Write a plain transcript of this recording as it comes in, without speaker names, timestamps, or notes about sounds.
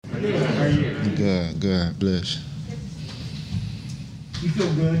Good. How are you? Good. Bless. You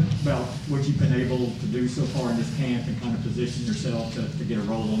feel good about what you've been able to do so far in this camp and kind of position yourself to get a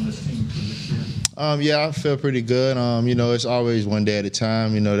role on this team for this year? Yeah, I feel pretty good. It's always one day at a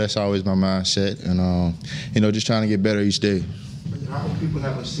time. That's always my mindset. And, just trying to get better each day. How many people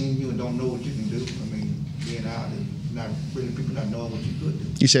haven't seen you and don't know what you can do? I mean, being out and people not knowing what you could do.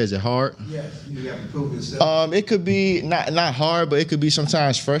 You say, is it hard? Yes. You have to prove yourself. It could be not hard, but it could be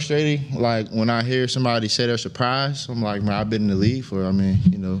sometimes frustrating. Like when I hear somebody say they're surprised, I'm like, man, I've been in the league for,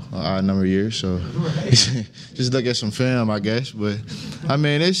 an odd number of years. So just look at some film, I guess. But,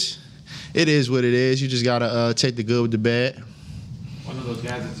 it is what it is. You just got to take the good with the bad. One of those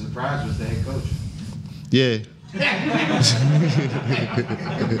guys that's surprised was the head coach. Yeah.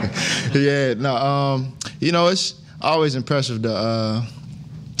 Yeah, no, it's always impressive to,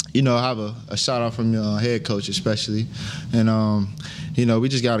 have a shout out from your head coach especially. And, we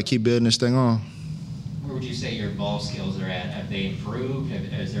just got to keep building this thing on. Where would you say your ball skills are at? Have they improved?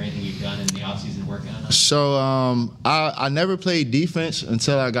 Is there anything you've done in the offseason working on them? So I never played defense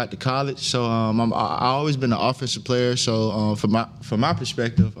until I got to college. So I always been an offensive player. So from my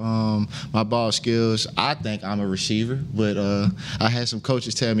perspective, my ball skills, I think I'm a receiver. But I had some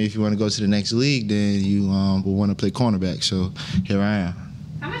coaches tell me if you want to go to the next league, then you will want to play cornerback. So here I am.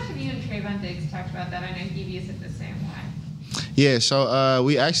 How much have you and Trayvon Diggs talked about that? I know he views it the same way. Yeah, so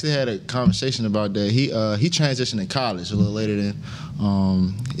we actually had a conversation about that. He transitioned in college a little later than,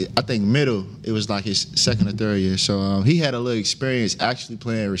 I think middle, it was like his second or third year. So he had a little experience actually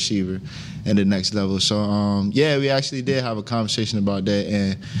playing receiver at the next level. So, we actually did have a conversation about that.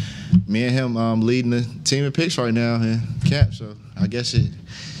 And me and him leading the team in picks right now in camp. So I guess it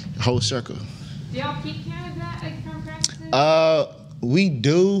whole circle. Do y'all keep count of that, like, from practices? We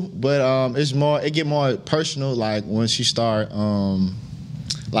do, but it get more personal. Like once you start,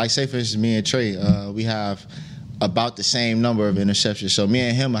 like say for instance, me and Trey, we have about the same number of interceptions. So me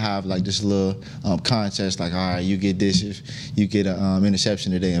and him will have like this little contest. Like, all right, you get this if you get an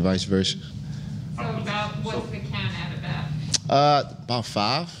interception today, and vice versa. So what's the count at about? About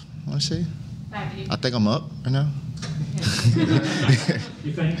 5, I want to say. 5. I think I'm up right now.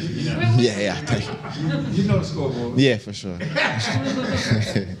 You think? Yeah, I think. You know the scoreboard. Yeah, for sure.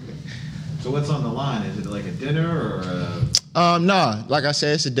 So what's on the line? Is it like a dinner or No, like I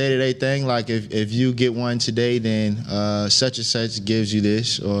said, it's a day-to-day thing. Like if you get one today, then such and such gives you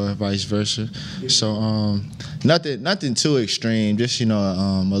this, or vice versa. So nothing too extreme. Just a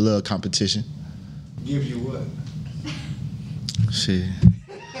little competition. Gives you what? See.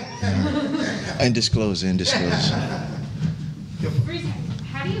 Undisclosed. Bruce,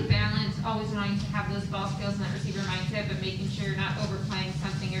 how do you balance always wanting to have those ball skills and that receiver mindset, but making sure you're not overplaying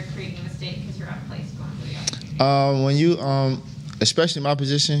something or creating a mistake because you're out of place going for the opportunity? When you, especially in my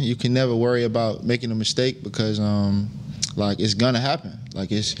position, you can never worry about making a mistake because, it's gonna happen.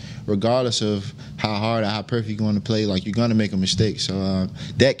 Like it's regardless of how hard or how perfect you're going to play, like you're gonna make a mistake. So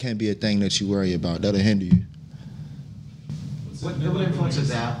that can be a thing that you worry about. That'll hinder you. what influences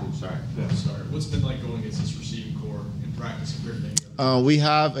that? Sorry. What's been like going against this receiving core in practice and everything? We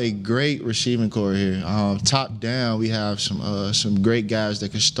have a great receiving core here. Top down, we have some great guys that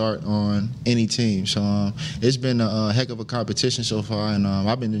can start on any team. So it's been a heck of a competition so far, and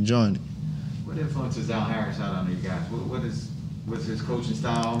I've been enjoying it. What influences Al Harris out on you guys? What's his coaching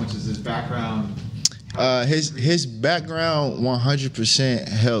style? How much is his background? His background 100%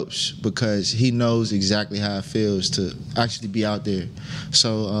 helps because he knows exactly how it feels to actually be out there.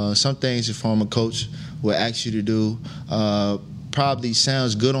 So some things a former coach will ask you to do probably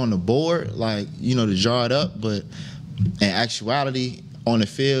sounds good on the board, like, to draw it up, but in actuality, on the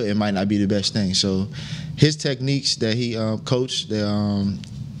field, it might not be the best thing. So his techniques that he coached,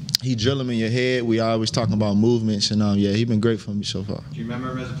 he drill them in your head. We always talking about movements, and he's been great for me so far. Do you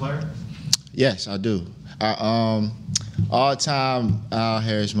remember him as a player? Yes, I do. All-time Al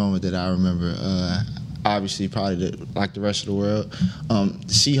Harris moment that I remember, obviously probably like the rest of the world, the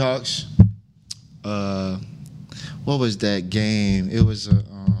Seahawks, what was that game? It was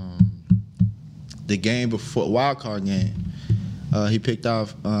the game before, wild card game. He picked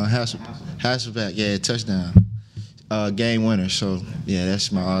off Hasselbeck, touchdown. Game winner, so yeah,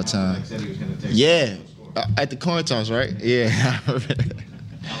 that's my all-time. Like said he was gonna take At the coin toss, right? Yeah. Al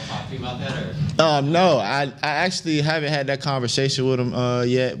talk to you about that, or? No, I actually haven't had that conversation with him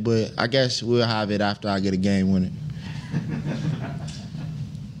yet, but I guess we'll have it after I get a game winner.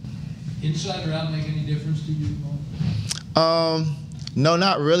 Inside or out make any difference to you? No,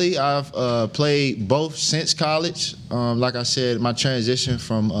 not really. I've played both since college. Like I said, my transition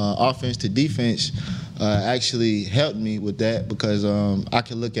from offense to defense actually helped me with that because I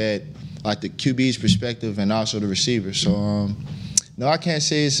can look at like the QB's perspective and also the receiver. So no, I can't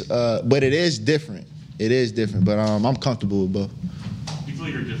say it's, but it is different. It is different, but I'm comfortable with both. Do you feel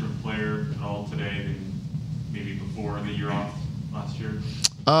like you're a different player at all today than maybe before the year off last year?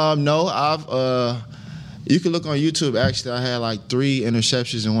 No, I've. You can look on YouTube. Actually, I had like 3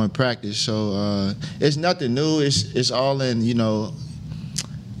 interceptions in one practice, so it's nothing new. It's all in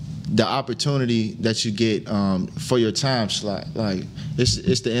the opportunity that you get for your time slot. Like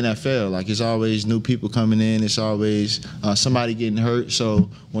it's the NFL. Like it's always new people coming in. It's always somebody getting hurt. So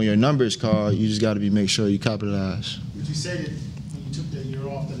when your number is called, you just got to make sure you capitalize. Would you say that when you took that year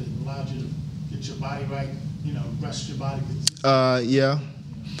off, that it allowed you to get your body right? Rest your body. Yeah.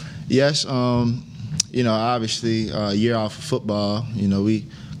 Yes. Obviously, a year off of football, we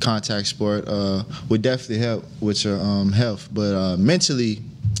contact sport would definitely help with your health, but mentally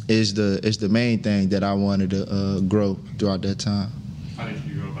is the main thing that I wanted to grow throughout that time. How did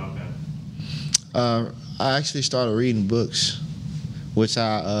you go about that? I actually started reading books, which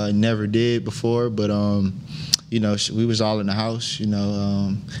I never did before, but we was all in the house, and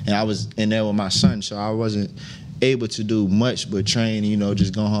I was in there with my son, so I wasn't able to do much but train,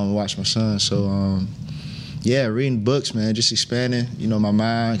 just go home and watch my son. So, reading books, man, just expanding, my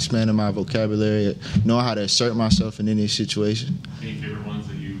mind, expanding my vocabulary, knowing how to assert myself in any situation. Any favorite ones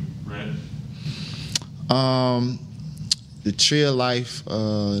that you read? The Tree of Life,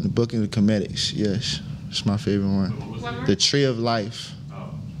 the Book of the Comedics, yes. It's my favorite one. What was it? The Tree of Life.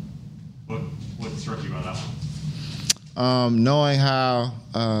 Oh. What struck you about that one? Knowing how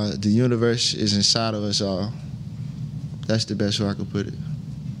the universe is inside of us all. That's the best way I could put it.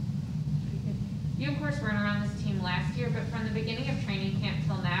 You, of course, weren't around this team last year, but from the beginning of training camp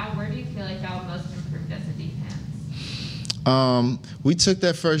till now, where do you feel like y'all most improved as a defense? We took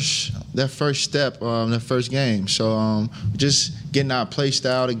that first step, that first game. So just getting our play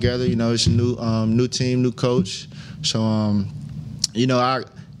style together. It's a new team, new coach. So our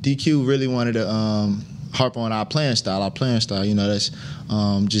DQ really wanted to harp on our playing style. That's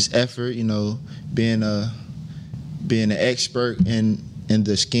just effort. Being an expert in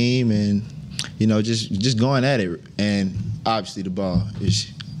the scheme and just going at it, and obviously the ball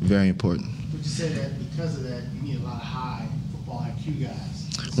is very important. Would you say that because of that you need a lot of high football IQ guys?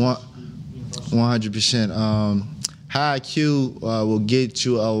 100%. High IQ will get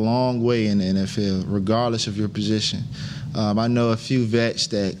you a long way in the NFL, regardless of your position. I know a few vets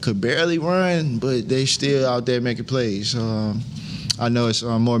that could barely run, but they still out there making plays. So I know it's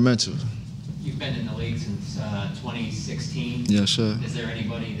more mental. You've been in the league since 2016. Yes, sir. Is there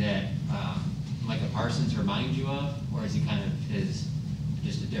anybody that Micah Parsons reminds you of, or is he kind of just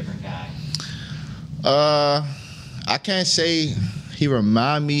a different guy? I can't say he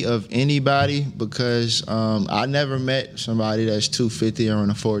remind me of anybody because I never met somebody that's 250 or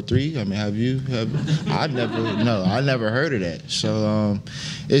on a 4.3. I mean, have you? I never heard of that. So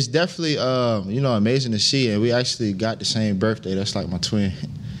it's definitely amazing to see, and we actually got the same birthday. That's like my twin.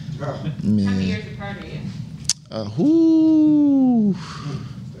 How many years apart are you?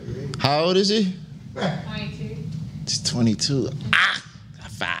 How old is he? 22. He's 22.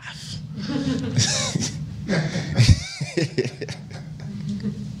 Five.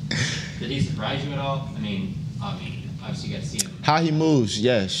 Did he surprise you at all? I mean, obviously you got to see him. How he moves,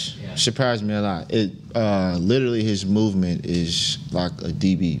 yes, Yeah. surprised me a lot. It literally his movement is like a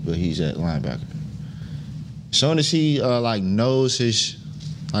DB, but he's at linebacker. As soon as he knows his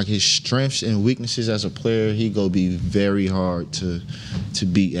strengths and weaknesses as a player, he gonna be very hard to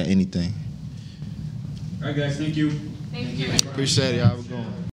beat at anything. All right, guys, thank you. Thank you. Appreciate it. Y'all. Have a good one.